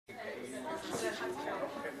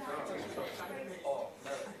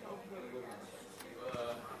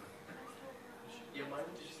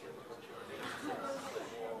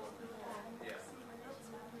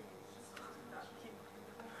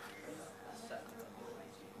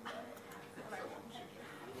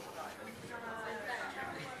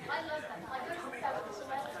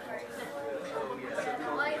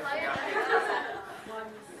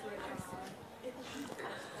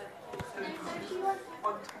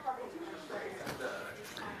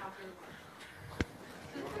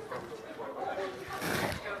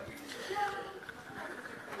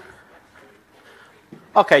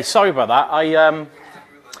Okay, sorry about that.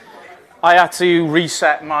 I had to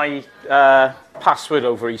reset my password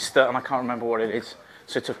over Easter, and I can't remember what it is,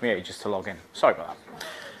 so it took me ages to log in. Sorry about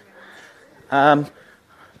that.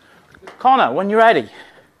 Connor, when you're ready.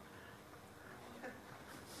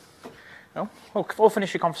 No? We'll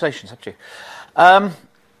finish your conversations, up to you.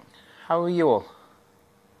 How are you all?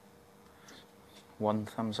 One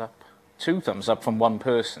thumbs up. Two thumbs up from one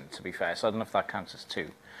person, to be fair, so I don't know if that counts as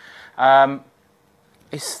two.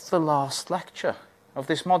 It's the last lecture of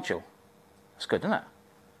this module. That's good, isn't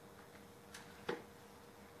it?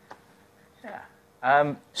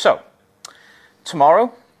 Yeah. So,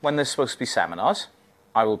 tomorrow, when there's supposed to be seminars,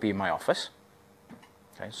 I will be in my office.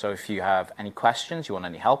 Okay, so if you have any questions, you want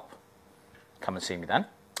any help, come and see me then.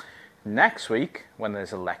 Next week, when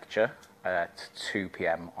there's a lecture at 2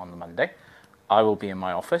 p.m. on the Monday, I will be in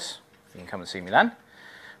my office. You can come and see me then.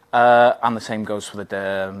 And the same goes for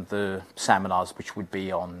the seminars, which would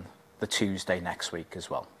be on the Tuesday next week as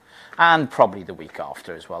well. And probably the week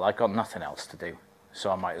after as well. I've got nothing else to do,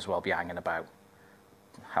 so I might as well be hanging about,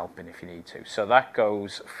 helping if you need to. So that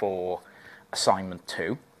goes for assignment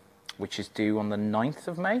 2, which is due on the 9th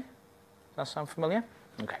of May. Does that sound familiar?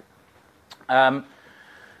 Okay.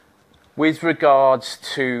 With regards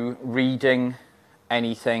to reading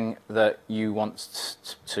anything that you want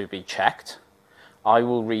to be checked, I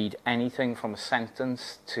will read anything from a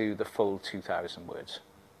sentence to the full 2,000 words,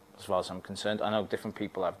 as far as I'm concerned. I know different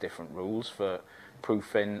people have different rules for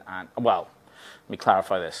proofing, and, well, let me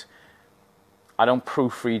clarify this. I don't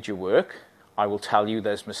proofread your work. I will tell you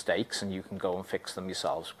there's mistakes, and you can go and fix them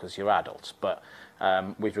yourselves because you're adults. But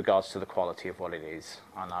with regards to the quality of what it is,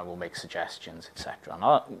 and I will make suggestions, etc.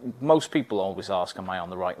 And most people always ask, am I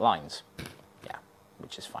on the right lines? Yeah,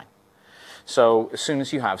 which is fine. So as soon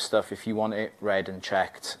as you have stuff, if you want it read and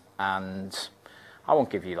checked, and I won't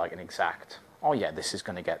give you like an exact, oh yeah, this is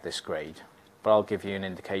going to get this grade, but I'll give you an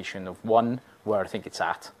indication of 1, where I think it's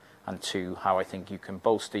at, and 2, how I think you can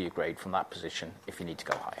bolster your grade from that position if you need to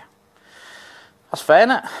go higher. That's fair,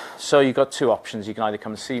 isn't it? So you've got 2 options. You can either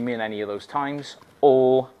come and see me in any of those times,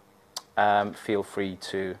 or feel free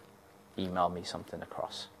to email me something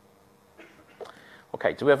across.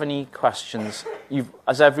 Okay, do we have any questions?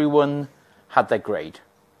 Has everyone had their grade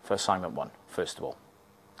for assignment 1, first of all?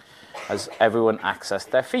 Has everyone accessed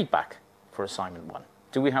their feedback for assignment 1?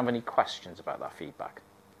 Do we have any questions about that feedback?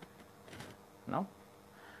 No?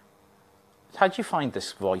 How do you find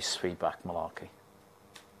this voice feedback malarkey? It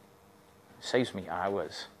saves me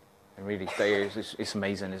hours. It really it's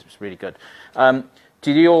amazing. It's really good.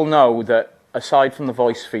 Did you all know that aside from the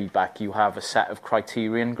voice feedback, you have a set of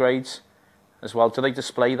criterion grades as well? Do they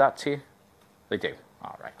display that to you? They do.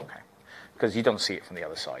 All right, okay. Because you don't see it from the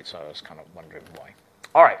other side, so I was kind of wondering why.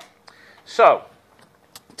 All right, so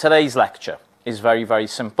today's lecture is very, very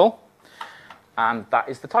simple, and that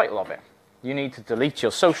is the title of it. You need to delete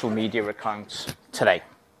your social media accounts today.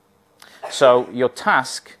 So your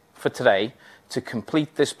task for today to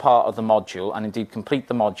complete this part of the module, and indeed complete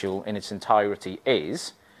the module in its entirety,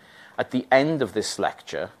 is at the end of this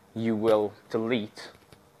lecture, you will delete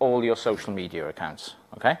all your social media accounts,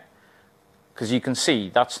 okay? Because you can see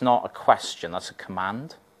that's not a question, that's a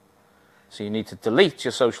command. So you need to delete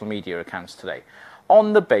your social media accounts today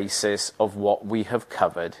on the basis of what we have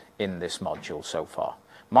covered in this module so far.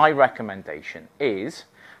 My recommendation is,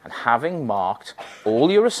 and having marked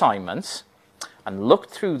all your assignments and looked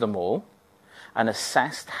through them all and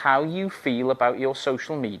assessed how you feel about your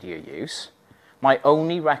social media use, my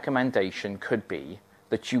only recommendation could be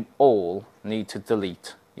that you all need to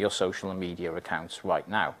delete your social media accounts right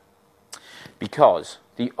now. Because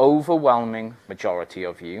the overwhelming majority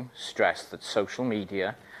of you stress that social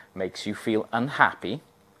media makes you feel unhappy,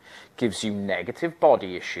 gives you negative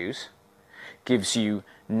body issues, gives you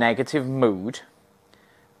negative mood,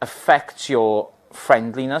 affects your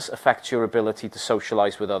friendliness, affects your ability to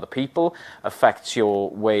socialize with other people, affects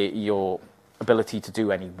your ability to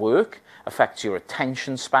do any work, affects your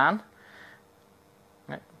attention span.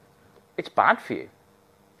 It's bad for you.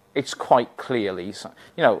 It's quite clearly,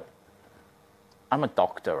 you know, I'm a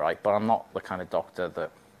doctor, right? But I'm not the kind of doctor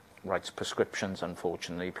that writes prescriptions,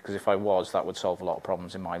 unfortunately, because if I was, that would solve a lot of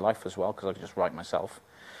problems in my life as well, because I could just write myself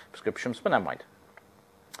prescriptions, but never mind.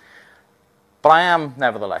 But I am,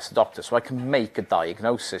 nevertheless, a doctor, so I can make a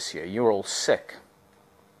diagnosis here. You're all sick.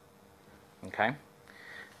 Okay?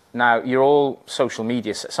 Now, you're all social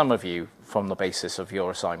media, some of you, from the basis of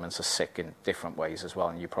your assignments, are sick in different ways as well,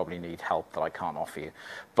 and you probably need help that I can't offer you.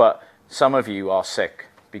 But some of you are sick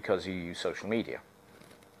because you use social media.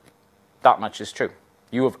 That much is true.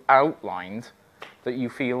 You have outlined that you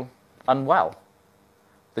feel unwell.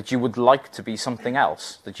 that you would like to be something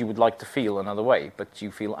else, that you would like to feel another way, but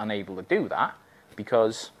you feel unable to do that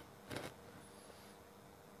because,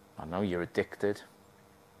 I don't know, you're addicted.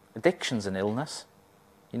 Addiction's an illness.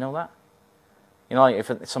 You know that? You know, like if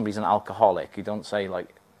somebody's an alcoholic, you don't say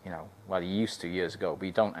like, you know, well, you used to years ago, but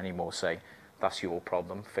you don't anymore say, that's your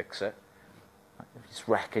problem, fix it. Just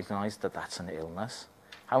recognise that that's an illness.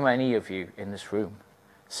 How many of you in this room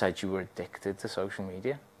said you were addicted to social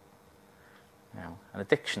media? You know, an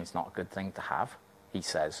addiction's not a good thing to have, he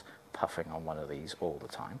says, puffing on one of these all the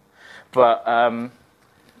time. But,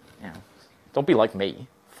 you know, don't be like me,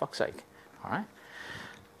 for fuck's sake, all right?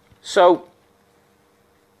 So,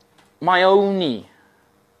 my only,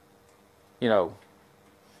 you know,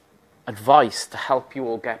 advice to help you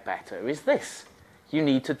all get better is this. You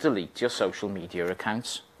need to delete your social media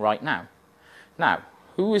accounts right now. Now,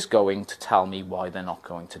 who is going to tell me why they're not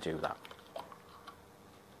going to do that?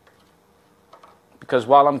 Because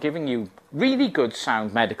while I'm giving you really good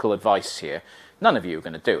sound medical advice here, none of you are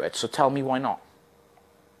going to do it, so tell me why not.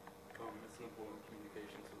 It's an important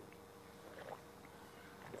communication tool.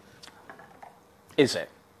 Is it?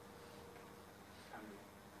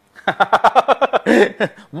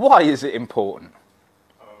 Why is it important?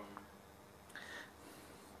 Well,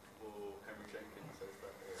 Henry Jenkins says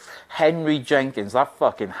that. Henry Jenkins, that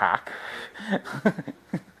fucking hack.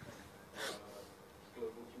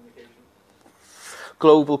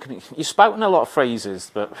 Global communication. You're spouting a lot of phrases,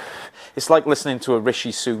 but it's like listening to a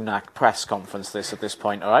Rishi Sunak press conference at this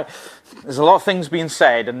point, all right? There's a lot of things being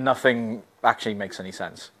said and nothing actually makes any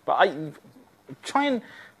sense. But I try and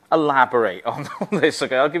elaborate on this,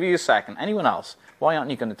 okay? I'll give you a second. Anyone else? Why aren't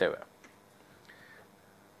you going to do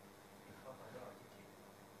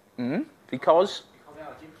it? Because?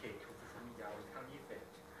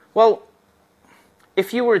 Well,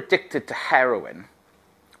 if you were addicted to heroin,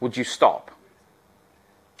 would you stop?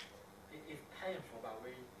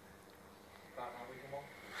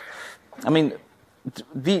 I mean,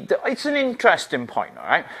 it's an interesting point, all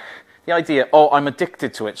right? The idea, oh, I'm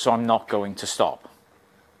addicted to it, so I'm not going to stop.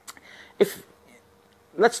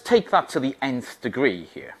 Let's take that to the nth degree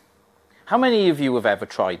here. How many of you have ever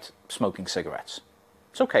tried smoking cigarettes?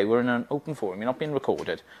 It's okay, we're in an open forum, you're not being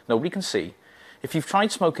recorded, nobody can see. If you've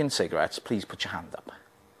tried smoking cigarettes, please put your hand up.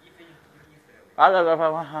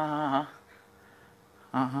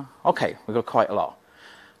 Okay, we've got quite a lot.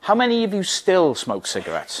 How many of you still smoke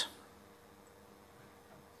cigarettes?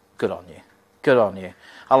 Good on you. Good on you.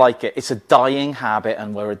 I like it. It's a dying habit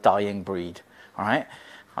and we're a dying breed. All right?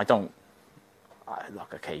 I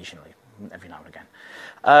look occasionally, every now and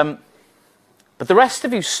again. But the rest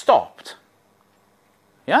of you stopped.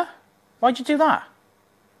 Yeah? Why'd you do that?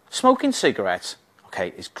 Smoking cigarettes,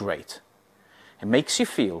 okay, is great. It makes you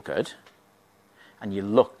feel good and you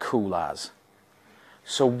look cool as.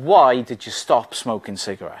 So why did you stop smoking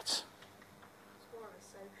cigarettes? It's more of a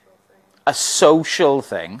social thing. A social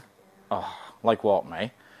thing? Oh, like what,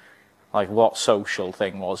 mate? Like what social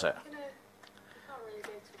thing was it? You can't really go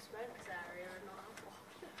to a smokes area and not have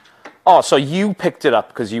one. Oh, so you picked it up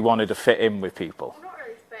because you wanted to fit in with people? Well, not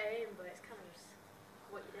really fit in, but it's kind of just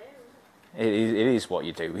what you do. It is what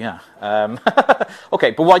you do, yeah.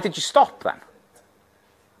 Okay, but why did you stop then?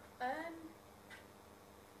 Because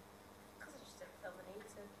I just didn't feel the need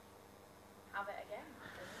to have it again.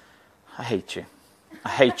 I hate you. I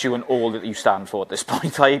hate you and all that you stand for at this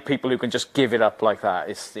point. I hate people who can just give it up like that.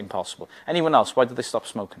 It's impossible. Anyone else? Why did they stop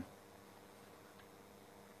smoking?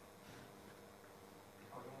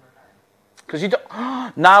 Because you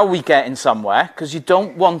don't. Now we get in somewhere. Because you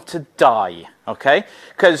don't want to die. Okay?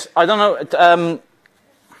 Because I don't know.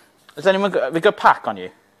 Has anyone got? Have you got a pack on you?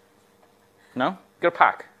 No? You got a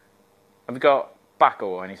pack? Have you got tobacco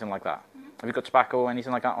or anything like that? Have you got tobacco or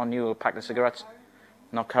anything like that on you? Or a pack of cigarettes?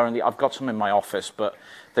 Not currently. I've got some in my office, but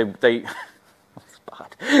they it's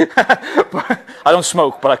bad. I don't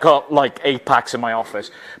smoke, but I got like 8 packs in my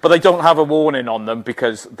office. But they don't have a warning on them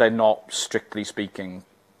because they're not, strictly speaking,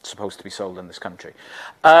 supposed to be sold in this country.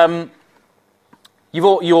 You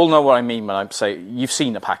all know what I mean when I say you've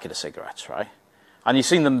seen a packet of cigarettes, right? And you've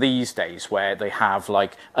seen them these days where they have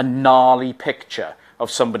like a gnarly picture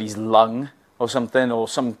of somebody's lung or something, or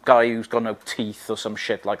some guy who's got no teeth or some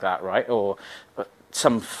shit like that, right? Or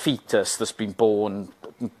some fetus that's been born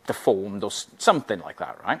deformed or something like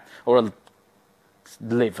that, right? Or a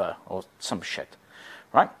liver or some shit,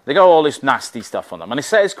 right? They got all this nasty stuff on them. And it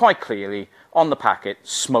says quite clearly on the packet,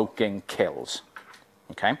 smoking kills,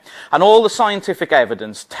 okay? And all the scientific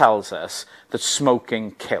evidence tells us that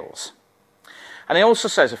smoking kills. And it also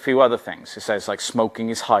says a few other things. It says, like, smoking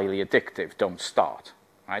is highly addictive, don't start,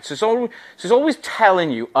 right? So it's always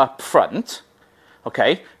telling you up front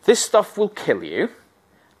Okay, this stuff will kill you,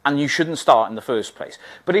 and you shouldn't start in the first place.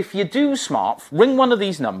 But if you do smart, ring one of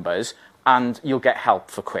these numbers, and you'll get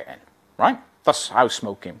help for quitting, right? That's how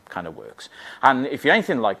smoking kind of works. And if you're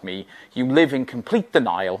anything like me, you live in complete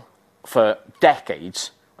denial for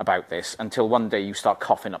decades about this until one day you start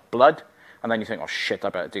coughing up blood, and then you think, oh shit, I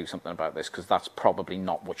better do something about this, because that's probably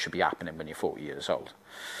not what should be happening when you're 40 years old.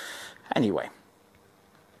 Anyway,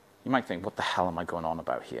 you might think, what the hell am I going on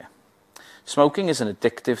about here? Smoking is an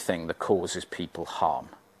addictive thing that causes people harm,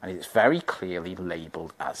 and it's very clearly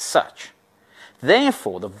labelled as such.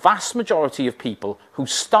 Therefore, the vast majority of people who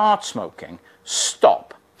start smoking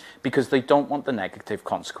stop because they don't want the negative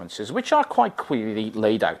consequences, which are quite clearly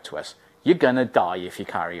laid out to us. You're going to die if you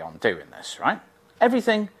carry on doing this, right?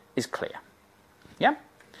 Everything is clear. Yeah?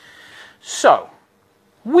 So,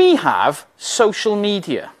 we have social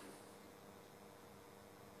media.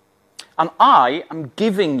 And I am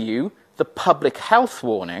giving you the public health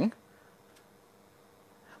warning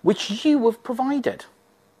which you have provided.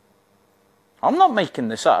 I'm not making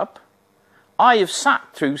this up. I have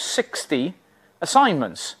sat through 60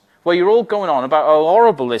 assignments where you're all going on about how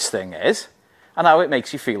horrible this thing is and how it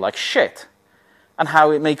makes you feel like shit and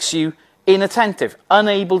how it makes you inattentive,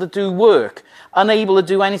 unable to do work, unable to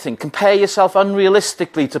do anything, compare yourself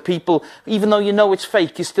unrealistically to people, even though you know it's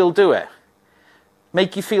fake, you still do it.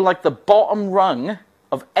 Make you feel like the bottom rung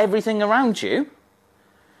of everything around you,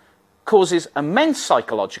 causes immense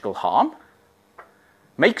psychological harm,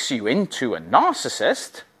 makes you into a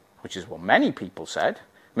narcissist, which is what many people said,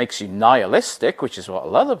 makes you nihilistic, which is what a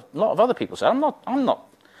lot of other people said. I'm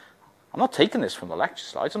not taking this from the lecture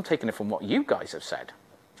slides, I'm taking it from what you guys have said.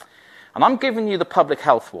 And I'm giving you the public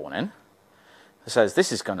health warning that says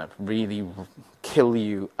this is going to really kill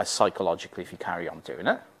you psychologically if you carry on doing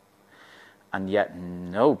it. And yet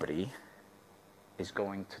nobody is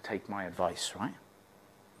going to take my advice, right?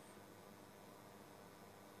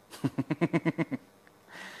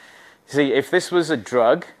 See, if this was a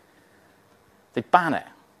drug, they'd ban it.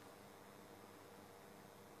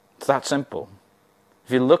 It's that simple.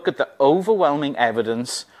 If you look at the overwhelming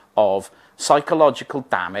evidence of psychological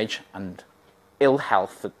damage and ill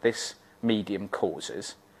health that this medium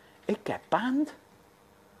causes, it'd get banned.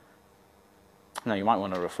 Now, you might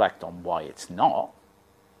want to reflect on why it's not,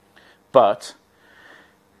 but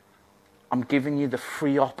I'm giving you the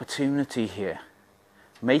free opportunity here.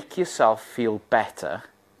 Make yourself feel better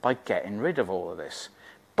by getting rid of all of this.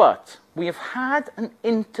 But we have had an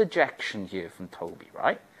interjection here from Toby,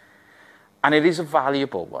 right? And it is a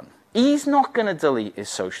valuable one. He's not going to delete his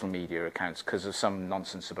social media accounts because of some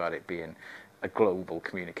nonsense about it being a global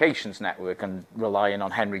communications network and relying on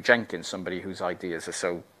Henry Jenkins, somebody whose ideas are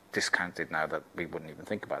so discounted now that we wouldn't even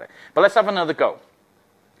think about it. But let's have another go.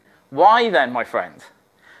 Why then, my friend,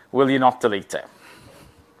 will you not delete it?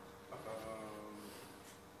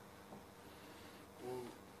 Well,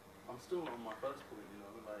 I'm still on my first point, you know,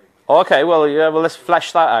 like... Okay, well, yeah, well, let's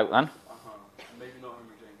flesh that out then. Maybe not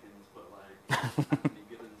Henry Jenkins, but like Anthony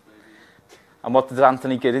Giddens, maybe. And what did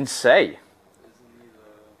Anthony Giddens say? Isn't he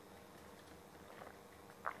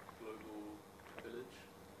the global village?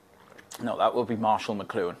 No, that will be Marshall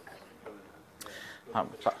McLuhan.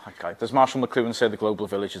 Okay. Does Marshall McLuhan say the global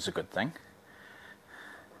village is a good thing?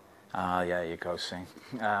 Yeah, there you go, see.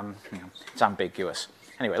 It's ambiguous.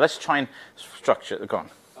 Anyway, let's try and structure it. Go on.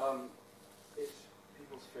 It's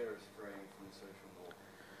people's fear of straying from the social norm.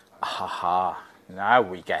 Aha, now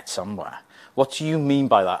we get somewhere. What do you mean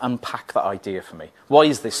by that? Unpack that idea for me. Why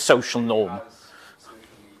is this social norm? As social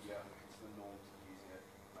media, it's the norm to use it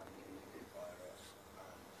and communicate via it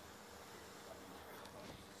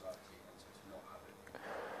and society, and to not have it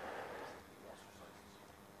basically ostracizes you.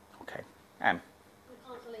 Okay. We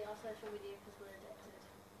can't delete our social media because we're addicted.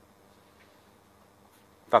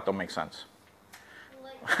 That don't make sense.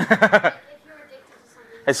 Like, if you're addicted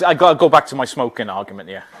to something, I got to go back to my smoking argument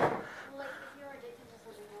here. like if you're addicted to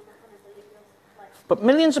something, you're not going to delete your But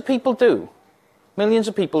millions of people do. Millions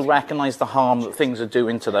of people recognise the harm that things are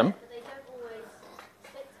doing to them. But they don't always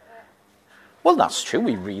stick to it. Well, that's true.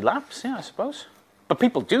 We relapse, yeah, I suppose. But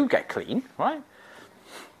people do get clean, right?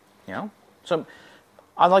 You know? So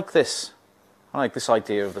I like this. I like this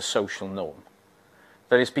idea of the social norm.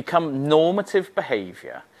 That it's become normative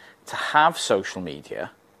behaviour to have social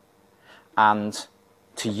media and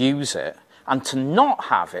to use it, and to not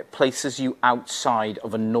have it places you outside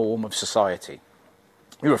of a norm of society.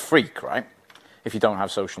 You're a freak, right? If you don't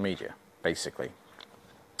have social media, basically.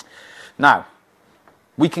 Now,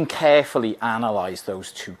 we can carefully analyse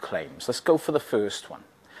those two claims. Let's go for the first one,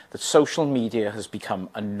 that social media has become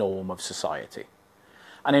a norm of society.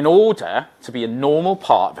 And in order to be a normal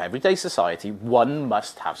part of everyday society, one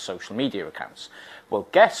must have social media accounts. Well,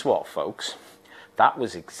 guess what, folks? That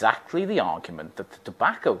was exactly the argument that the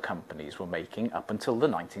tobacco companies were making up until the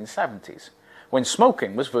 1970s, when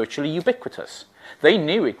smoking was virtually ubiquitous. They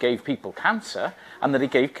knew it gave people cancer, and that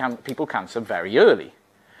it gave people cancer very early.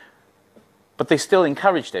 But they still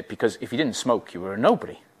encouraged it, because if you didn't smoke, you were a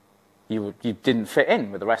nobody. You didn't fit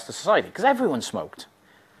in with the rest of society, because everyone smoked.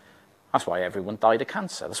 That's why everyone died of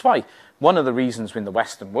cancer. That's why one of the reasons in the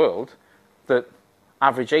Western world that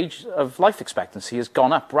average age of life expectancy has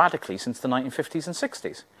gone up radically since the 1950s and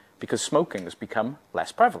 60s, because smoking has become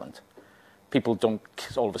less prevalent. People don't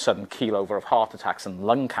all of a sudden keel over of heart attacks and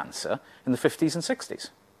lung cancer in the 50s and 60s.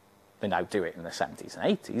 They now do it in the 70s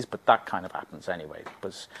and 80s, but that kind of happens anyway,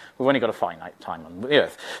 because we've only got a finite time on the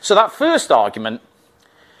earth. So that first argument,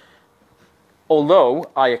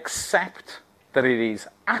 although I accept that it is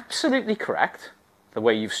absolutely correct, the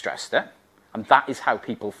way you've stressed it, and that is how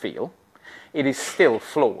people feel, it is still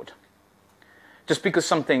flawed. Just because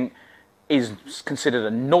something is considered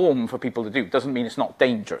a norm for people to do doesn't mean it's not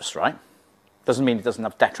dangerous, right? Doesn't mean it doesn't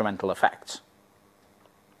have detrimental effects.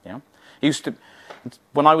 You know?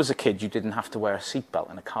 When I was a kid, you didn't have to wear a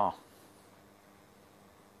seatbelt in a car.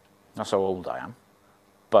 That's how old I am.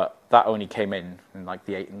 But that only came in like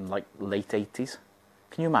late 80s.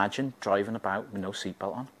 Can you imagine driving about with no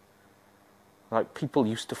seatbelt on? Like, people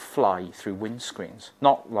used to fly through windscreens.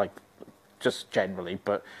 Not like just generally,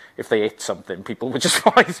 but if they hit something, people would just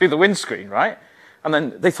fly through the windscreen, right? And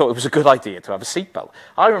then they thought it was a good idea to have a seatbelt.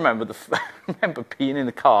 I remember being in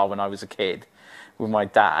the car when I was a kid with my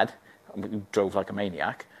dad, who drove like a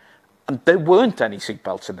maniac, and there weren't any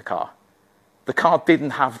seatbelts in the car. The car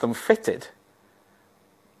didn't have them fitted.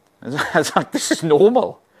 I was like, this is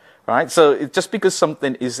normal, right? So just because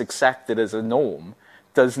something is accepted as a norm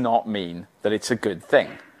does not mean that it's a good thing.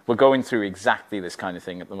 We're going through exactly this kind of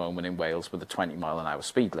thing at the moment in Wales with a 20-mile-an-hour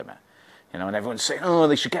speed limit. You know, and everyone's saying, oh,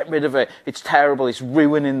 they should get rid of it. It's terrible. It's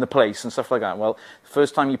ruining the place and stuff like that. Well, the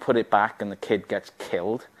first time you put it back and the kid gets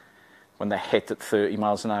killed when they're hit at 30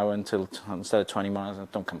 miles an hour instead of 20 miles an hour,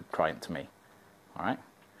 don't come crying to me. All right?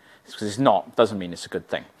 Because it's not, doesn't mean it's a good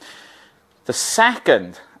thing. The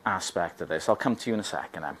second aspect of this, I'll come to you in a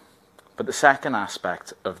second now, but the second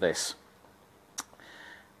aspect of this,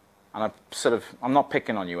 and I'm not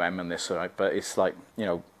picking on you, Em, on this, all right, but it's like, you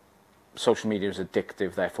know, social media is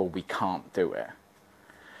addictive, therefore we can't do it.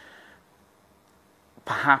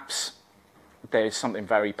 Perhaps there is something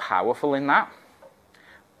very powerful in that,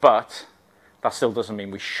 but that still doesn't mean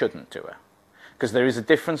we shouldn't do it. Because there is a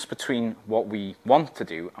difference between what we want to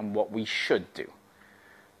do and what we should do.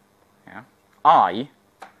 Yeah? I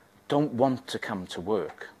don't want to come to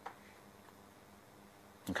work.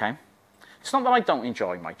 Okay? It's not that I don't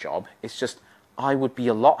enjoy my job, it's just I would be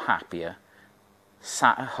a lot happier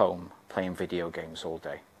sat at home playing video games all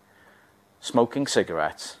day, smoking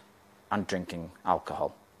cigarettes and drinking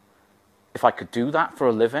alcohol. If I could do that for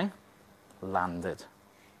a living, landed.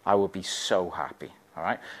 I would be so happy, all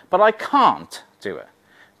right? But I can't do it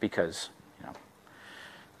because, you know,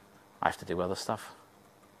 I have to do other stuff.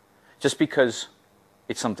 Just because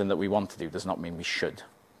it's something that we want to do does not mean we should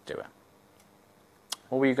do it.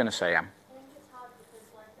 What were you going to say, Em? I think it's hard because,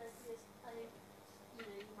 like, I think, you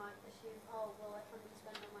know, you might assume, oh, well, if I'm going to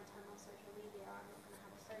spend all my time on social media, I'm not going to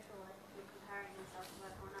have a social life if you're comparing yourself to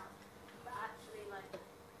everyone else. But actually, like,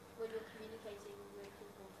 when you're communicating with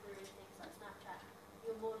people through things like Snapchat,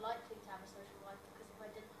 you're more likely to have a social life, because if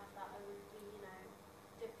I didn't have that, I wouldn't be, you know,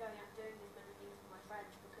 going out doing as many things with my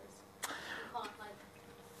friends, because you can't, like...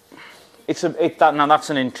 Now that's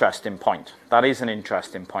an interesting point. That is an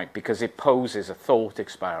interesting point because it poses a thought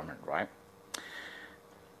experiment, right?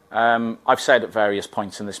 I've said at various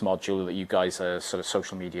points in this module that you guys are sort of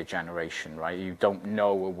social media generation, right? You don't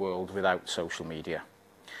know a world without social media.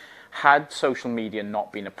 Had social media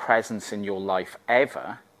not been a presence in your life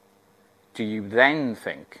ever, do you then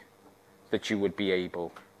think that you would be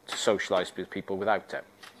able to socialise with people without it?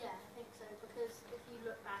 Yeah, I think so, because if you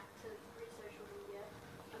look back to pre-social media,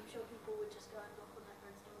 I'm sure people would just go and knock on their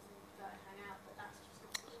friends' doors and go and hang out, but that's just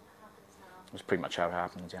not something that happens now. That's pretty much how it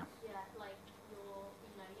happens, yeah. Yeah, like, you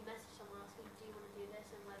message someone asking, do you want to do this,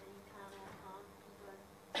 and whether you can or can't, you go and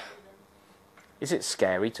do them. Is it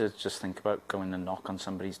scary to just think about going and knock on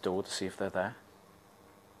somebody's door to see if they're there?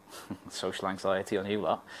 Social anxiety on you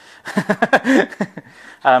lot.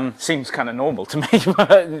 Seems kind of normal to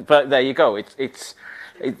me, but there you go.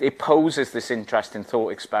 It poses this interesting thought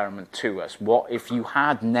experiment to us. What if you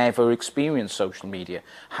had never experienced social media?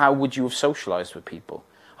 How would you have socialised with people?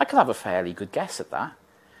 I could have a fairly good guess at that.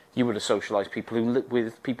 You would have socialised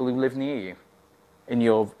with people who live near you. in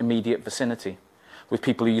your immediate vicinity, with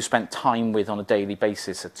people who you spent time with on a daily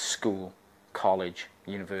basis at school, college,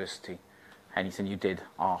 university, anything you did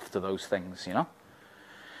after those things, you know?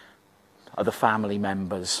 Other family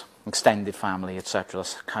members, extended family, etc.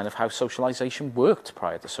 That's kind of how socialization worked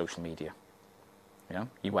prior to social media. You know,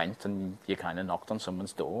 you went and you kind of knocked on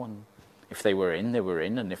someone's door, and if they were in, they were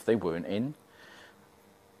in, and if they weren't in,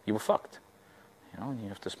 you were fucked. You know, you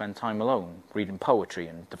have to spend time alone, reading poetry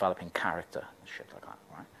and developing character and shit like that,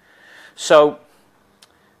 right? So,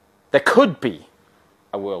 there could be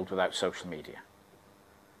a world without social media.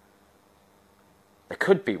 There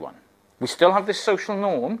could be one. We still have this social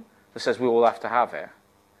norm that says we all have to have it.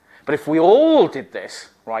 But if we all did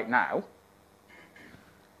this right now,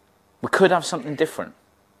 we could have something different.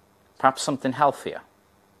 Perhaps something healthier.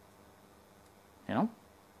 You know?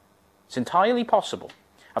 It's entirely possible.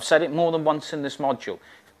 I've said it more than once in this module. If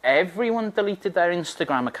everyone deleted their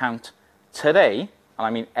Instagram account today, and I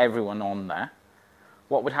mean everyone on there,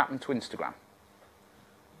 what would happen to Instagram?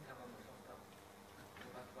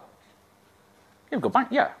 It would go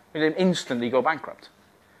bankrupt. Yeah, it would instantly go bankrupt.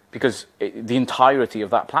 Because the entirety of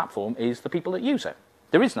that platform is the people that use it.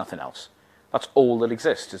 There is nothing else. That's all that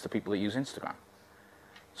exists, is the people that use Instagram.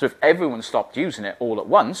 So if everyone stopped using it all at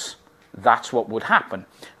once, that's what would happen.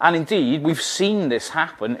 And indeed, we've seen this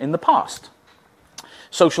happen in the past.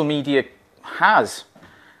 Social media has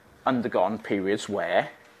undergone periods where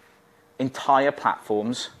entire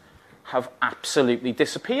platforms have absolutely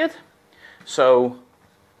disappeared. So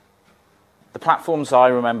the platforms I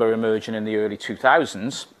remember emerging in the early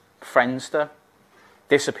 2000s, Friendster,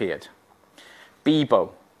 disappeared.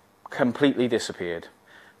 Bebo, completely disappeared.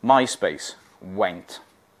 MySpace went,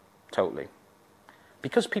 totally.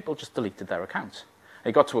 Because people just deleted their accounts.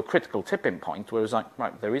 It got to a critical tipping point where it was like,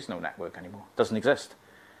 right, there is no network anymore. It doesn't exist.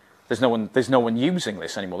 There's no one using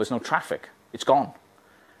this anymore. There's no traffic. It's gone.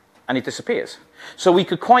 And it disappears. So we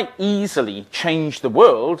could quite easily change the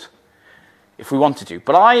world if we wanted to.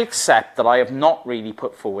 But I accept that I have not really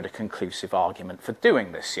put forward a conclusive argument for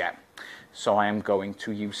doing this yet. So I am going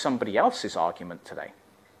to use somebody else's argument today.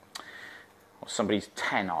 Or somebody's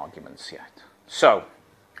 10 arguments yet. So,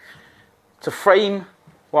 to frame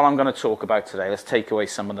what I'm going to talk about today, let's take away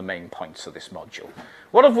some of the main points of this module.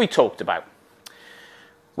 What have we talked about?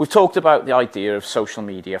 We've talked about the idea of social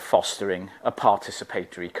media fostering a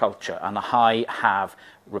participatory culture, and I have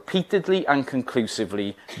repeatedly and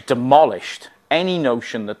conclusively demolished any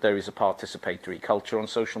notion that there is a participatory culture on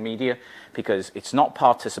social media, because it's not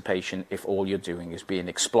participation if all you're doing is being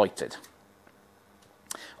exploited.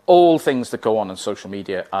 All things that go on social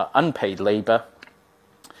media are unpaid labour,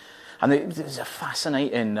 and there's a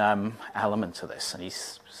fascinating element to this, and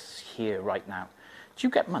he's here right now. Do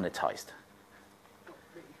you get monetized?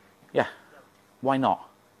 Yeah. Why not?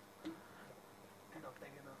 Not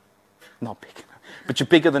big enough. Not big enough. But you're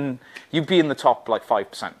bigger than, you'd be in the top like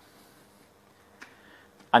 5%.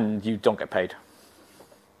 And you don't get paid.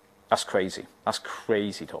 That's crazy. That's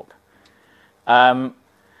crazy talk.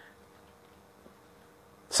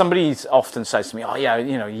 Somebody often says to me, oh yeah,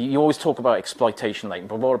 you know, you always talk about exploitation, like,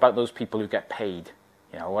 but what about those people who get paid?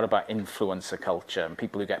 You know, what about influencer culture and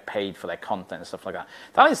people who get paid for their content and stuff like that?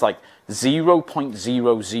 That is like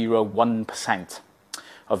 0.001%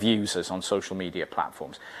 of users on social media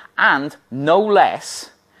platforms. And no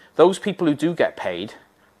less, those people who do get paid,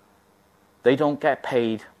 they don't get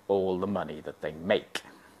paid all the money that they make.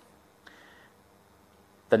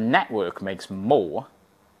 The network makes more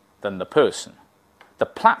than the person. The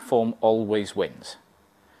platform always wins.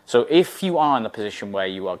 So if you are in a position where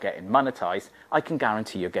you are getting monetized, I can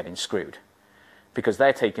guarantee you're getting screwed, because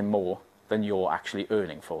they're taking more than you're actually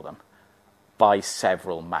earning for them by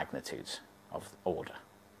several magnitudes of order.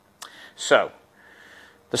 So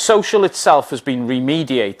the social itself has been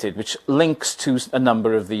remediated, which links to a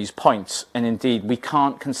number of these points. And indeed, we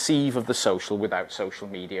can't conceive of the social without social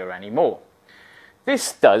media anymore.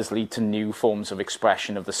 This does lead to new forms of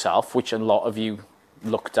expression of the self, which a lot of you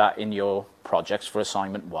looked at in your projects for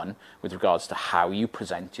assignment 1 with regards to how you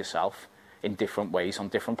present yourself in different ways on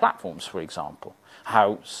different platforms, for example.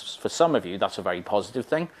 How, for some of you, that's a very positive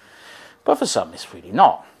thing, but for some, it's really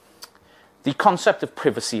not. The concept of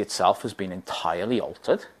privacy itself has been entirely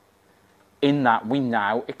altered in that we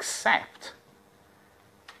now accept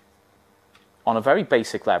on a very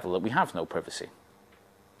basic level that we have no privacy,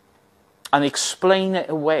 and explain it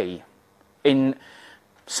away in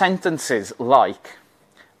sentences like,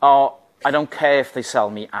 oh, I don't care if they sell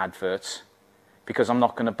me adverts because I'm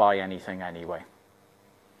not going to buy anything anyway.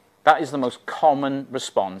 That is the most common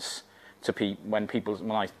response to when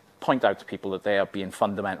I point out to people that they are being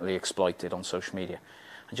fundamentally exploited on social media.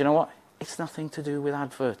 And you know what? It's nothing to do with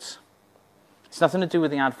adverts. It's nothing to do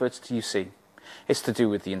with the adverts that you see. It's to do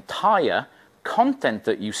with the entire content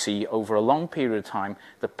that you see over a long period of time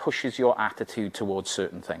that pushes your attitude towards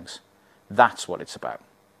certain things. That's what it's about.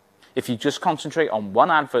 If you just concentrate on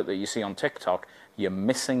one advert that you see on TikTok, you're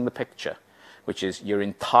missing the picture, which is your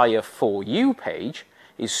entire For You page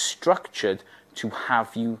is structured to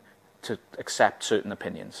have you to accept certain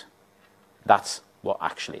opinions. That's what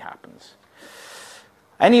actually happens.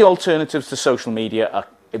 Any alternatives to social media are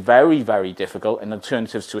very, very difficult, and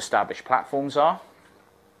alternatives to established platforms are.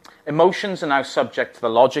 Emotions are now subject to the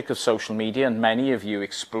logic of social media, and many of you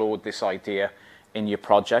explored this idea in your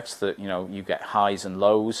projects, that you get highs and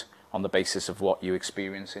lows on the basis of what you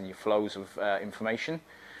experience in your flows of information.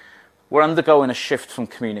 We're undergoing a shift from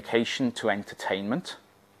communication to entertainment.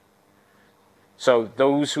 So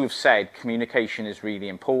those who have said communication is really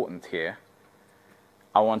important here,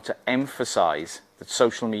 I want to emphasize that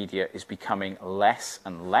social media is becoming less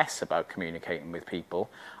and less about communicating with people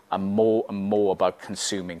and more about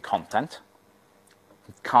consuming content.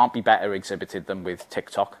 It can't be better exhibited than with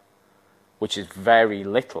TikTok, which is very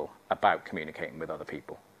little about communicating with other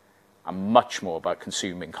people and much more about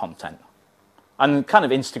consuming content. And kind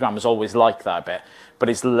of Instagram is always like that a bit, but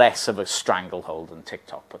it's less of a stranglehold than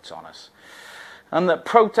TikTok puts on us. And that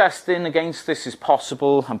protesting against this is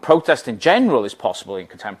possible, and protest in general is possible in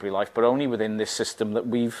contemporary life, but only within this system that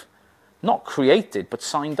we've not created, but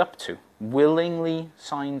signed up to, willingly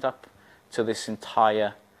signed up to this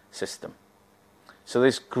entire system. So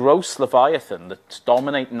this gross leviathan that's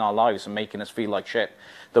dominating our lives and making us feel like shit,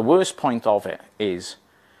 the worst point of it is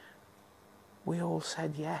we all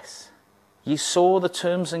said yes. You saw the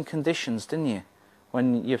terms and conditions, didn't you,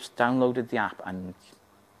 when you downloaded the app and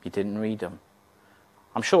you didn't read them?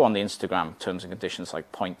 I'm sure on the Instagram terms and conditions,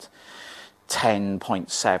 like point 10,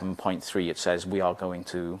 point 7, point 3, it says we are going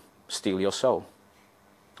to steal your soul.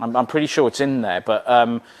 I'm pretty sure it's in there, but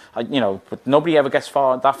but nobody ever gets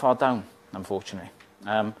that far down, unfortunately.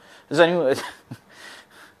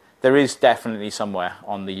 There is definitely somewhere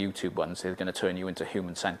on the YouTube ones they're going to turn you into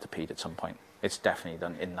human centipede at some point. It's definitely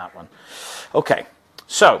done in that one. Okay,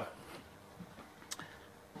 so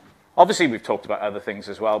obviously we've talked about other things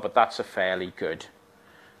as well, but that's a fairly good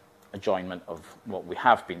adjournment of what we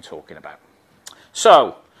have been talking about.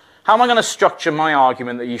 So, how am I going to structure my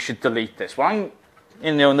argument that you should delete this? Well,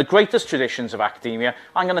 in the greatest traditions of academia,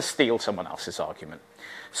 I'm going to steal someone else's argument.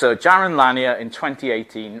 So, Jaron Lanier in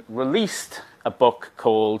 2018 released a book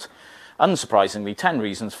called, unsurprisingly, 10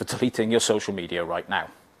 Reasons for Deleting Your Social Media Right Now.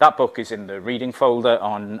 That book is in the reading folder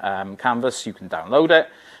on Canvas. You can download it.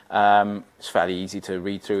 It's fairly easy to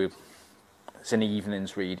read through. It's an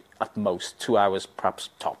evening's read, at most 2 hours,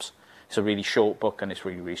 perhaps tops. It's a really short book, and it's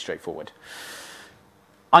really, really straightforward.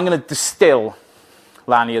 I'm going to distill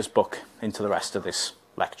Lanier's book into the rest of this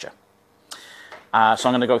lecture. So I'm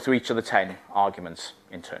going to go through each of the 10 arguments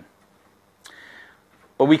in turn.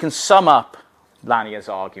 But we can sum up Lanier's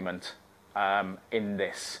argument in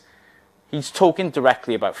this. He's talking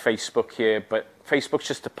directly about Facebook here, but Facebook's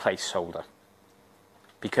just a placeholder.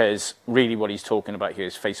 Because really what he's talking about here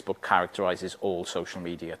is Facebook characterizes all social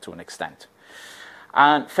media to an extent.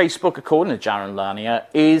 And Facebook, according to Jaron Lanier,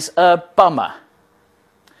 is a bummer.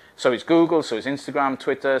 So it's Google, so it's Instagram,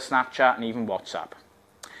 Twitter, Snapchat, and even WhatsApp.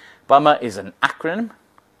 Bummer is an acronym,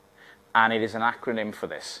 and it is an acronym for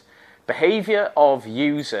this. Behavior of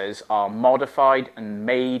users are modified and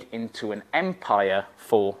made into an empire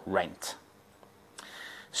for rent.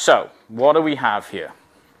 So, what do we have here?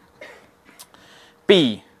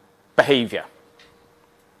 B, behavior.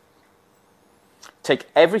 Take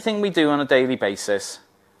everything we do on a daily basis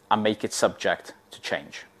and make it subject to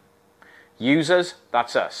change. Users,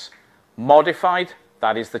 that's us. Modified,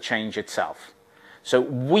 that is the change itself. So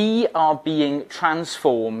we are being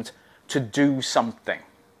transformed to do something.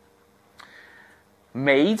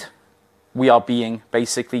 Made, we are being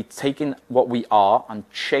basically taking what we are and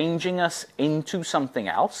changing us into something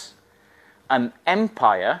else. An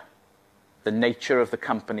empire, the nature of the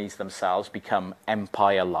companies themselves become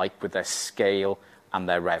empire-like with their scale and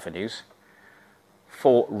their revenues.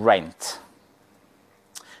 For rent.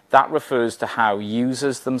 That refers to how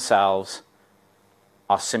users themselves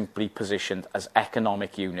are simply positioned as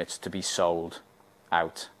economic units to be sold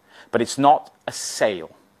out. But it's not a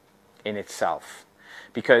sale in itself.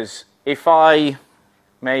 Because if I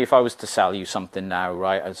was to sell you something now,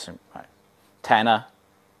 right, tenner,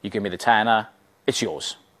 you give me the tenner, it's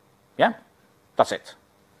yours. Yeah? That's it.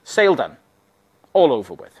 Sale done. All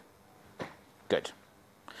over with. Good.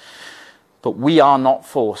 But we are not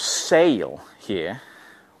for sale here.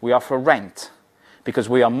 We are for rent. Because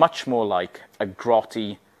we are much more like a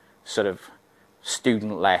grotty sort of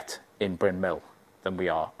student-let in Bryn Mill than we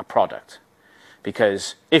are a product.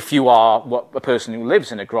 Because if you are a person who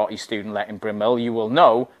lives in a grotty student-let in Bryn Mill, you will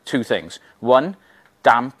know two things. One,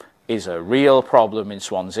 damp is a real problem in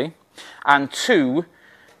Swansea. And two,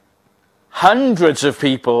 hundreds of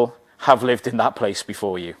people have lived in that place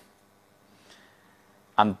before you.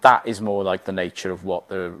 And that is more like the nature of what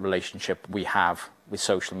the relationship we have with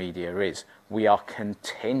social media is. We are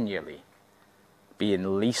continually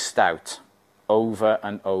being leased out over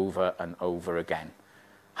and over and over again.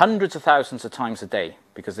 Hundreds of thousands of times a day,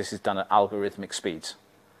 because this is done at algorithmic speeds.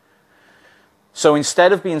 So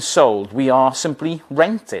instead of being sold, we are simply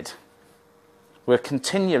rented. We're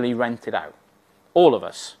continually rented out. All of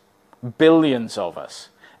us. Billions of us.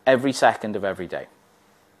 Every second of every day.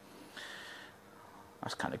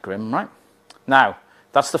 That's kind of grim, right? Now,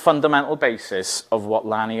 that's the fundamental basis of what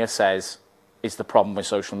Lanier says is the problem with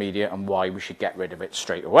social media and why we should get rid of it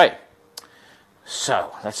straight away.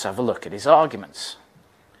 So, let's have a look at his arguments.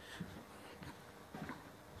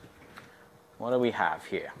 What do we have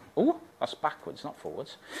here? Oh, that's backwards, not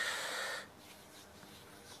forwards.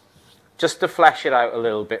 Just to flesh it out a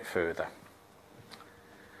little bit further.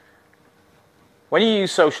 When you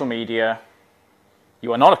use social media,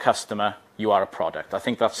 you are not a customer, you are a product. I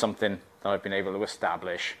think that's something that I've been able to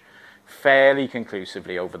establish fairly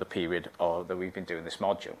conclusively over the period that we've been doing this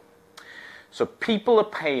module. So people are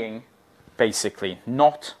paying, basically,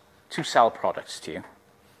 not to sell products to you,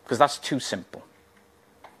 because that's too simple.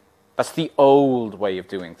 That's the old way of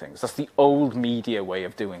doing things. That's the old media way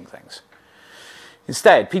of doing things.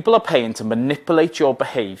 Instead, people are paying to manipulate your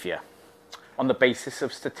behavior on the basis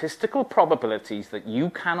of statistical probabilities that you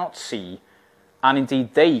cannot see and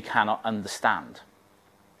indeed they cannot understand.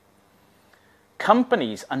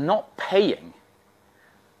 Companies are not paying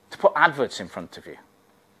to put adverts in front of you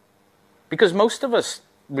because most of us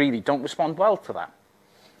really don't respond well to that.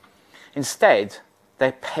 Instead,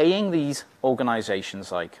 they're paying these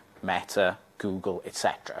organizations like Meta, Google,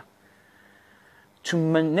 etc. to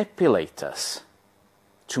manipulate us,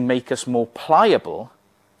 to make us more pliable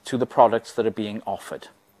to the products that are being offered,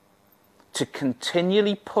 to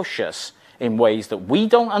continually push us in ways that we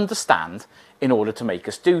don't understand in order to make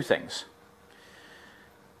us do things.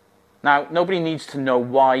 Now, nobody needs to know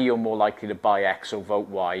why you're more likely to buy X or vote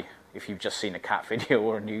Y if you've just seen a cat video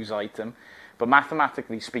or a news item. But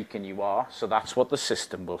mathematically speaking, you are, so that's what the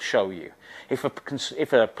system will show you. If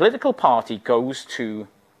a political party goes to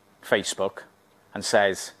Facebook and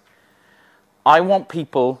says, I want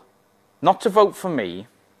people not to vote for me,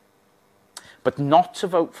 but not to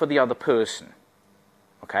vote for the other person.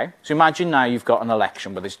 Okay? So imagine now you've got an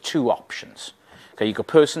election where there's two options. Okay, you've got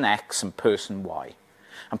person X and person Y.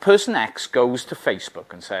 And person X goes to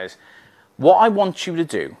Facebook and says, what I want you to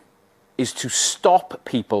do is to stop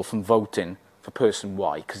people from voting for person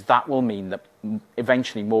Y, because that will mean that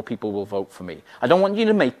eventually more people will vote for me. I don't want you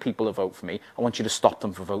to make people vote for me. I want you to stop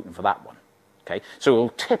them from voting for that one. Okay? So it will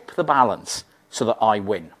tip the balance so that I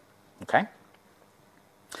win. Okay?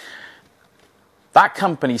 That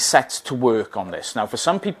company sets to work on this. Now, for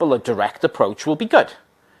some people, a direct approach will be good.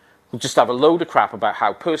 We'll just have a load of crap about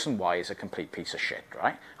how person Y is a complete piece of shit,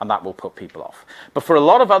 right? And that will put people off. But for a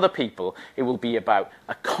lot of other people, it will be about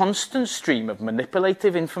a constant stream of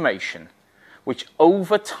manipulative information which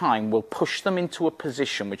over time will push them into a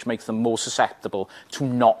position which makes them more susceptible to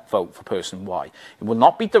not vote for person Y. It will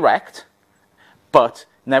not be direct, but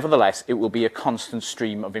nevertheless, it will be a constant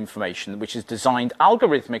stream of information which is designed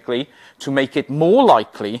algorithmically to make it more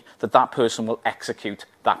likely that that person will execute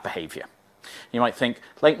that behavior. You might think,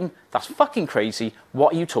 Leighton, that's fucking crazy.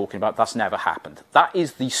 What are you talking about? That's never happened. That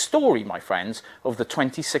is the story, my friends, of the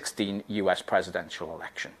 2016 US presidential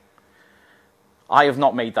election. I have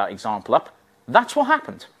not made that example up. That's what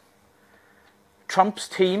happened. Trump's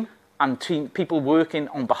team and people working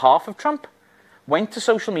on behalf of Trump went to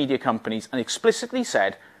social media companies and explicitly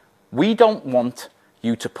said, we don't want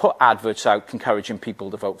you to put adverts out encouraging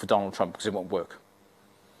people to vote for Donald Trump because it won't work.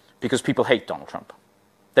 Because people hate Donald Trump.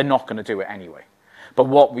 They're not going to do it anyway. But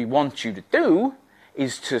what we want you to do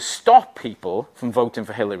is to stop people from voting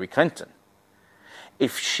for Hillary Clinton.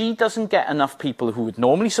 If she doesn't get enough people who would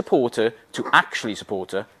normally support her to actually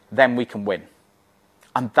support her, then we can win.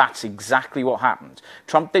 And that's exactly what happened.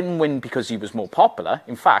 Trump didn't win because he was more popular.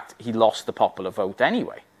 In fact, he lost the popular vote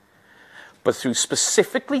anyway. But through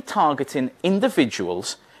specifically targeting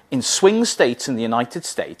individuals in swing states in the United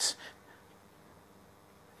States,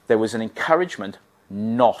 there was an encouragement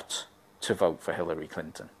not to vote for Hillary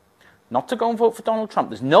Clinton. Not to go and vote for Donald Trump.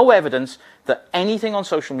 There's no evidence that anything on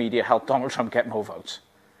social media helped Donald Trump get more votes.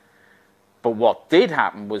 But what did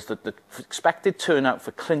happen was that the expected turnout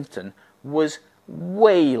for Clinton was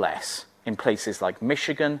way less in places like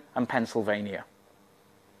Michigan and Pennsylvania.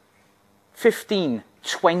 15,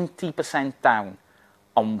 20% down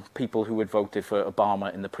on people who had voted for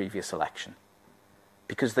Obama in the previous election,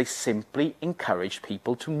 because they simply encouraged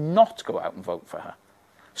people to not go out and vote for her.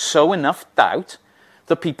 So enough doubt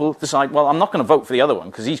that people decide, well, I'm not going to vote for the other one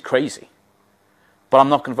because he's crazy, but I'm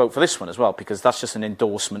not going to vote for this one as well because that's just an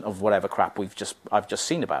endorsement of whatever crap I've just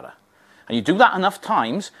seen about her. And you do that enough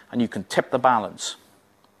times and you can tip the balance.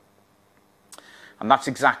 And that's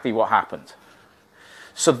exactly what happened.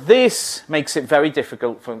 So this makes it very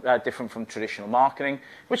difficult different from traditional marketing,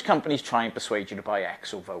 which companies try and persuade you to buy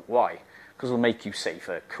X or vote Y, because it'll make you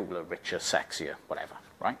safer, cooler, richer, sexier, whatever,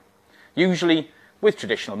 right? Usually, with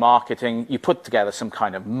traditional marketing, you put together some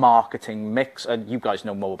kind of marketing mix, and you guys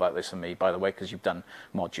know more about this than me, by the way, because you've done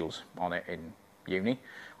modules on it in uni.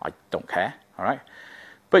 I don't care, all right?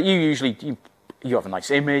 But you usually, you have a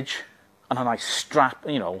nice image and a nice strap,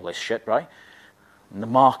 you know, all this shit, right? And the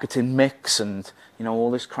marketing mix and, you know,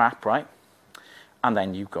 all this crap, right? And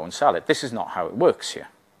then you go and sell it. This is not how it works here.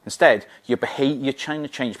 Instead, you're trying to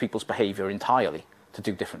change people's behavior entirely to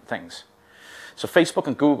do different things. So Facebook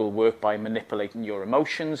and Google work by manipulating your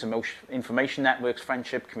emotions, information networks,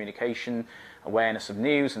 friendship, communication, awareness of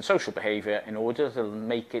news, and social behavior in order to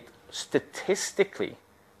make it statistically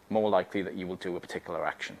more likely that you will do a particular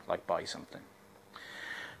action, like buy something.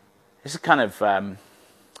 This is kind of,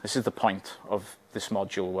 this is the point of this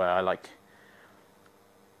module where I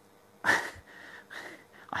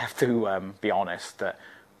have to be honest that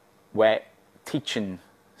we're teaching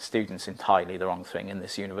students entirely the wrong thing in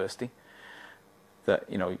this university. That,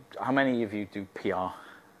 you know, how many of you do PR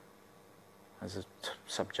as a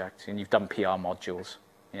subject? And you've done PR modules.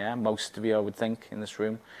 Yeah, most of you, I would think, in this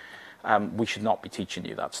room. We should not be teaching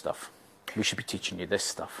you that stuff. We should be teaching you this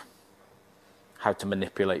stuff. How to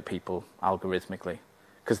manipulate people algorithmically.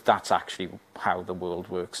 Because that's actually how the world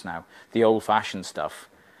works now. The old-fashioned stuff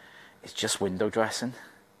is just window dressing.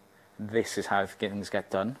 This is how things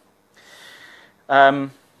get done.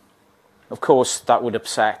 Of course, that would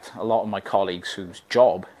upset a lot of my colleagues whose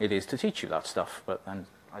job it is to teach you that stuff, but then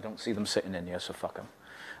I don't see them sitting in here, so fuck them.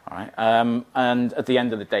 All right? And at the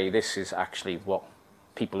end of the day, this is actually what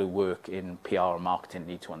people who work in PR and marketing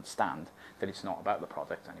need to understand, that it's not about the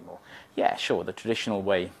product anymore. Yeah, sure, the traditional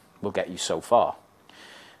way will get you so far,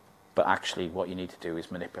 but actually what you need to do is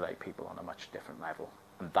manipulate people on a much different level,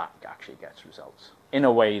 and that actually gets results in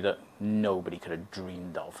a way that nobody could have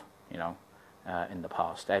dreamed of, you know. In the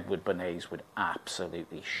past, Edward Bernays would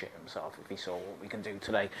absolutely shit himself if he saw what we can do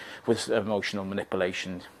today with emotional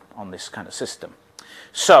manipulation on this kind of system.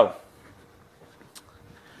 So,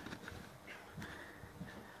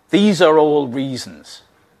 these are all reasons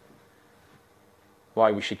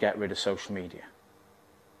why we should get rid of social media.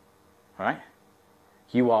 All right?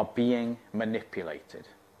 You are being manipulated.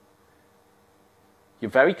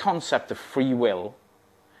 Your very concept of free will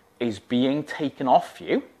is being taken off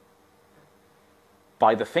you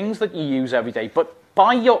by the things that you use every day, but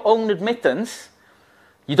by your own admittance,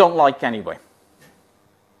 you don't like anyway.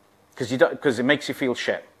 Because it makes you feel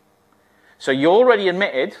shit. So you already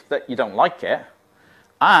admitted that you don't like it,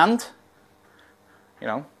 and, you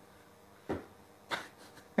know,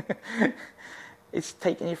 it's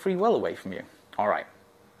taking your free will away from you. All right.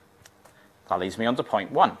 That leads me on to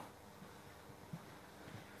point 1.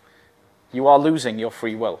 You are losing your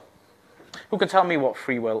free will. Who can tell me what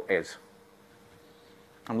free will is?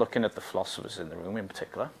 I'm looking at the philosophers in the room in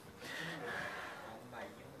particular.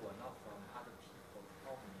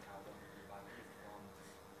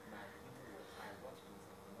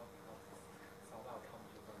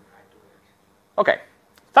 Okay,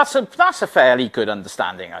 that's a fairly good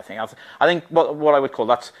understanding, I think. I think what I would call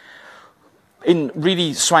that's, in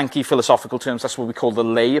really swanky philosophical terms, that's what we call the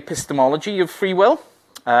lay epistemology of free will.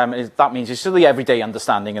 That means it's still the everyday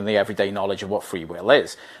understanding and the everyday knowledge of what free will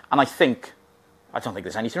is. And I don't think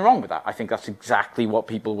there's anything wrong with that. I think that's exactly what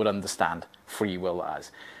people would understand free will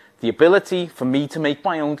as. The ability for me to make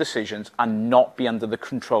my own decisions and not be under the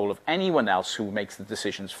control of anyone else who makes the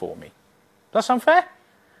decisions for me. Does that sound fair?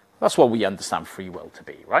 That's what we understand free will to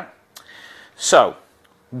be, right? So,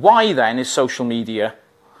 why then is social media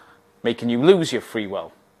making you lose your free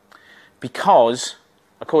will? Because,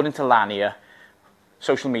 according to Lanier,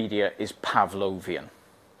 social media is Pavlovian.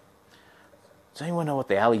 Does anyone know what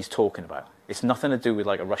the hell he's talking about? It's nothing to do with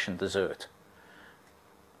like a Russian dessert.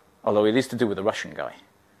 Although it is to do with a Russian guy.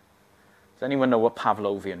 Does anyone know what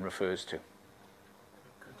Pavlovian refers to?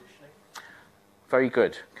 Conditioning. Very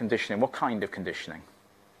good. Conditioning. What kind of conditioning?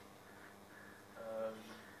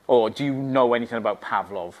 Or do you know anything about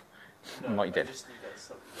Pavlov and what you did? I just need that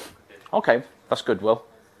subclinical condition. Okay, that's good, Will.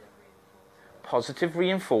 Positive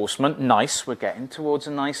reinforcement, nice. We're getting towards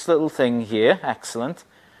a nice little thing here. Excellent.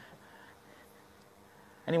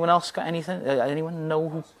 Anyone else got anything? Anyone know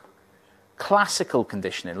who? Classical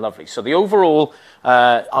conditioning, lovely. So the overall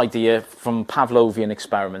idea from Pavlovian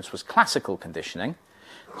experiments was classical conditioning.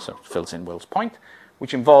 So it fills in Will's point,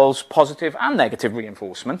 which involves positive and negative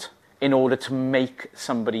reinforcement in order to make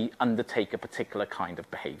somebody undertake a particular kind of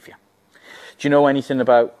behavior. Do you know anything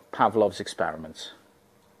about Pavlov's experiments?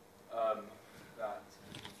 That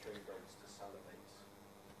you train dogs to salivate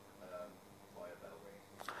via bell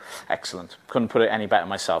ringing. Excellent. Couldn't put it any better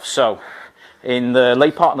myself. So, in the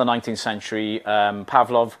late part of the 19th century, Ivan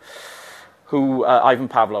Pavlov,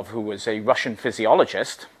 who was a Russian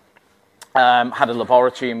physiologist, had a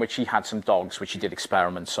laboratory in which he had some dogs which he did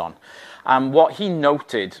experiments on. And what he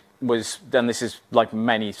noted was, and this is like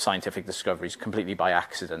many scientific discoveries, completely by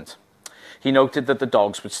accident, he noted that the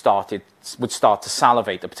dogs would start to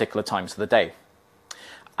salivate at particular times of the day.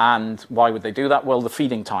 And why would they do that? Well, the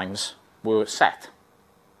feeding times were set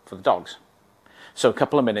for the dogs. So a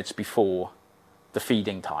couple of minutes before the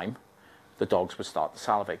feeding time, the dogs would start to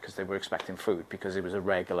salivate because they were expecting food, because it was a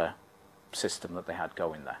regular system that they had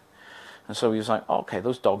going there. And so he was like, okay,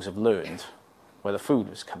 those dogs have learned where the food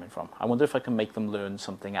was coming from. I wonder if I can make them learn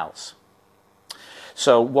something else.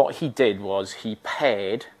 So what he did was he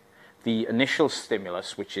paired the initial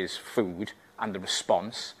stimulus, which is food, and the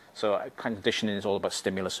response. So conditioning is all about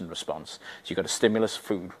stimulus and response. So you've got a stimulus,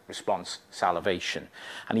 food, response, salivation.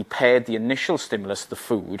 And he paired the initial stimulus, the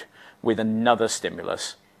food, with another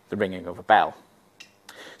stimulus, the ringing of a bell.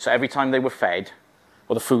 So every time they were fed,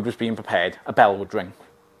 or the food was being prepared, a bell would ring.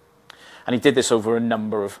 And he did this over a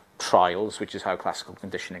number of trials, which is how classical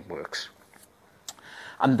conditioning works.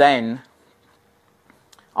 And then,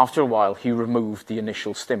 after a while, he removed the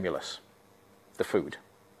initial stimulus, the food,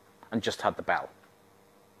 and just had the bell.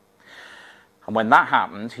 And when that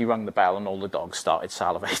happened, he rung the bell and all the dogs started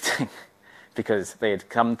salivating because they had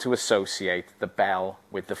come to associate the bell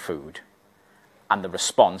with the food, and the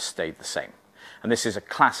response stayed the same. And this is a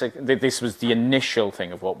classic, this was the initial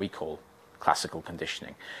thing of what we call classical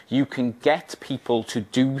conditioning. You can get people to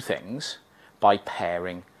do things by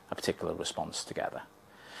pairing a particular response together.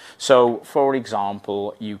 So, for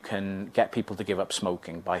example, you can get people to give up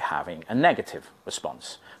smoking by having a negative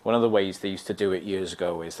response. One of the ways they used to do it years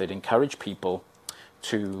ago is they'd encourage people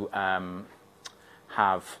to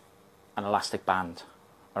have an elastic band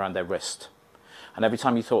around their wrist. And every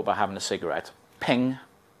time you thought about having a cigarette, ping.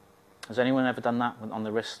 Has anyone ever done that on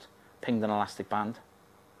the wrist? Pinged an elastic band?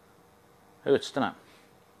 Hurts, doesn't it?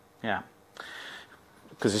 Yeah.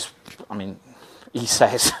 Because it's, I mean, he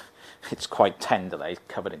says it's quite tender, they're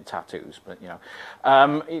covered in tattoos, but, you know.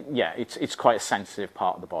 It's quite a sensitive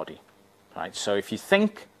part of the body, right? So if you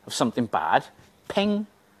think of something bad, ping,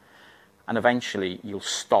 and eventually you'll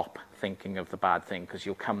stop thinking of the bad thing because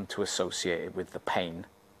you'll come to associate it with the pain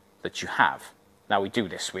that you have. Now, we do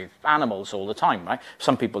this with animals all the time, right?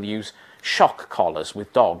 Some people use shock collars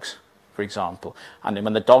with dogs, for example, and then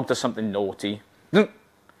when the dog does something naughty,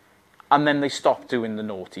 and then they stop doing the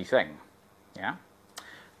naughty thing, yeah?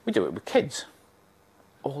 We do it with kids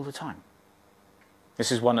all the time.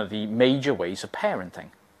 This is one of the major ways of parenting.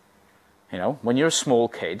 You know, when you're a small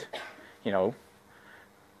kid, you know,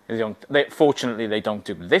 fortunately they don't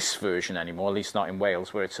do this version anymore, at least not in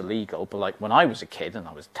Wales where it's illegal, but like when I was a kid, and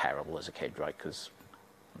I was terrible as a kid, right, because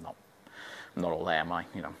I'm not all there, am I,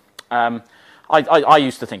 you know. I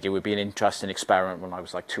used to think it would be an interesting experiment when I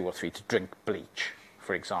was like 2 or 3 to drink bleach,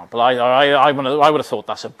 for example. I would have thought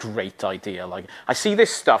that's a great idea. Like, I see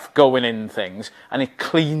this stuff going in things and it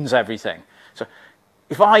cleans everything. So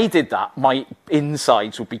if I did that, my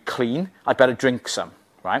insides would be clean. I better drink some,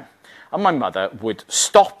 right? And my mother would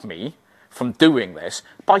stop me from doing this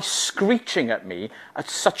by screeching at me at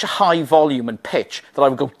such a high volume and pitch that I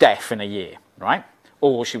would go deaf in a year, right?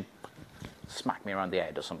 Or she'd smack me around the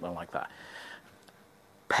head or something like that.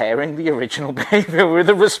 Pairing the original behavior with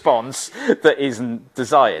a response that isn't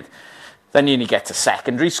desired. Then you get to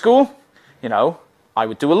secondary school. You know, I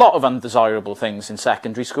would do a lot of undesirable things in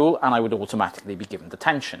secondary school and I would automatically be given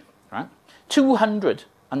detention, right?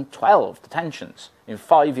 212 detentions in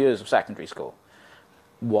 5 years of secondary school.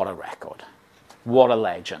 What a record. What a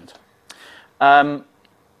legend. 8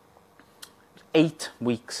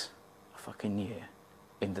 weeks a fucking year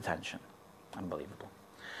in detention. Unbelievable.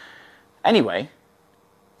 Anyway,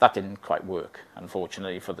 that didn't quite work,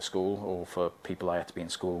 unfortunately, for the school or for people I had to be in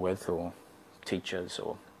school with or teachers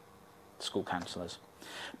or school counsellors.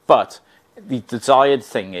 But the desired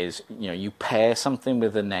thing is, you pair something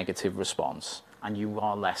with a negative response, and you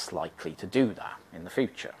are less likely to do that in the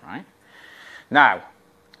future, right? Now,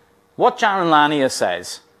 what Jaron Lanier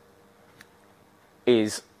says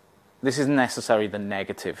is, this isn't necessarily the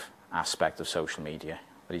negative aspect of social media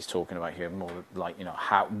that he's talking about here, more like,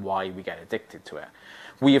 why we get addicted to it.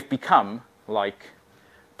 We have become like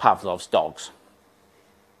Pavlov's dogs,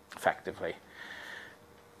 effectively.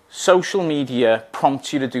 Social media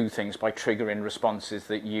prompts you to do things by triggering responses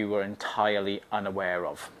that you are entirely unaware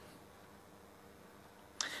of.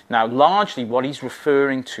 Now, largely what he's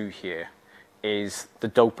referring to here is the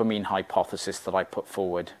dopamine hypothesis that I put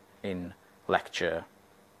forward in lecture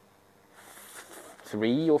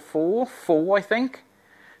 3 or 4, I think.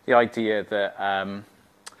 The idea that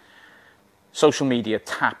social media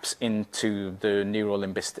taps into the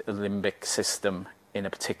neurolimbic system in a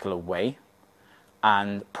particular way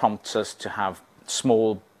and prompts us to have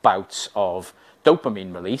small bouts of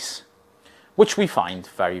dopamine release, which we find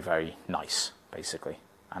very, very nice, basically,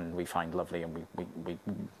 and we find lovely, and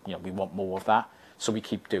we want more of that, so we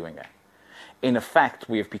keep doing it. In effect,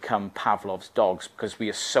 we have become Pavlov's dogs because we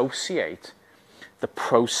associate the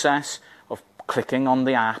process of clicking on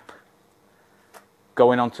the app,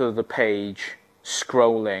 going onto the page,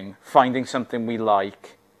 scrolling, finding something we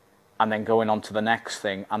like, and then going on to the next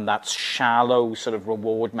thing, and that shallow sort of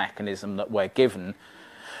reward mechanism that we're given,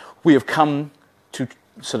 we have come to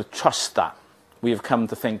sort of trust that. We have come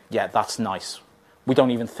to think, yeah, that's nice. We don't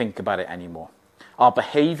even think about it anymore. Our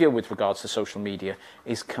behavior with regards to social media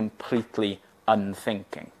is completely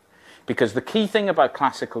unthinking. Because the key thing about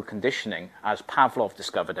classical conditioning, as Pavlov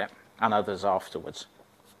discovered it, and others afterwards,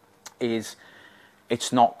 is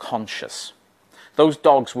it's not conscious. Those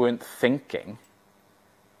dogs weren't thinking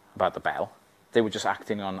about the bell. They were just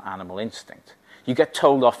acting on animal instinct. You get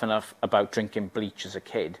told often enough about drinking bleach as a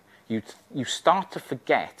kid, you start to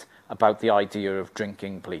forget about the idea of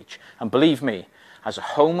drinking bleach. And believe me, as a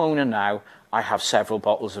homeowner now, I have several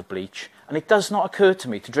bottles of bleach, and it does not occur to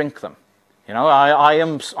me to drink them.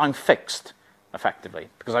 I'm fixed, effectively,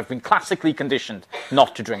 because I've been classically conditioned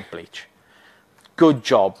not to drink bleach. Good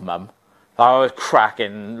job, Mum. That was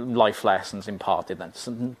cracking life lessons imparted then.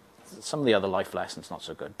 Some of the other life lessons not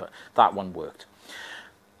so good, but that one worked.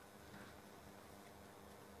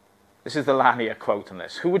 This is the Lanier quote on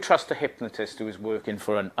this. Who would trust a hypnotist who is working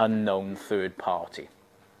for an unknown third party?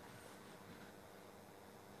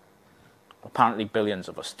 Apparently billions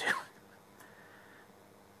of us do.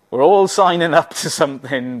 We're all signing up to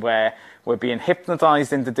something where we're being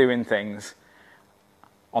hypnotized into doing things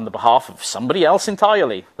on the behalf of somebody else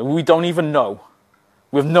entirely that we don't even know.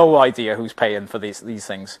 We have no idea who's paying for these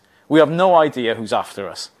things. We have no idea who's after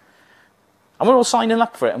us. And we're all signing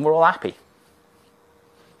up for it, and we're all happy.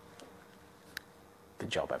 Good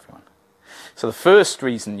job, everyone. So the first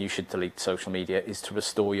reason you should delete social media is to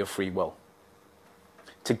restore your free will.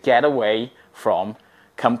 To get away from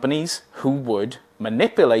companies who would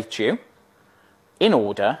manipulate you in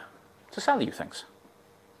order to sell you things.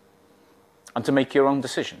 And to make your own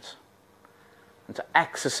decisions. And to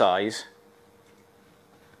exercise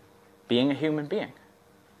being a human being.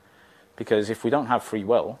 Because if we don't have free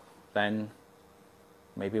will, then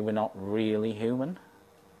maybe we're not really human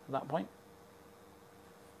at that point.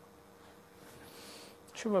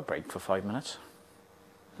 Should we have a break for 5 minutes?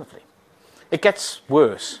 Lovely. It gets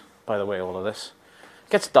worse, by the way, all of this.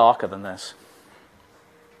 It gets darker than this.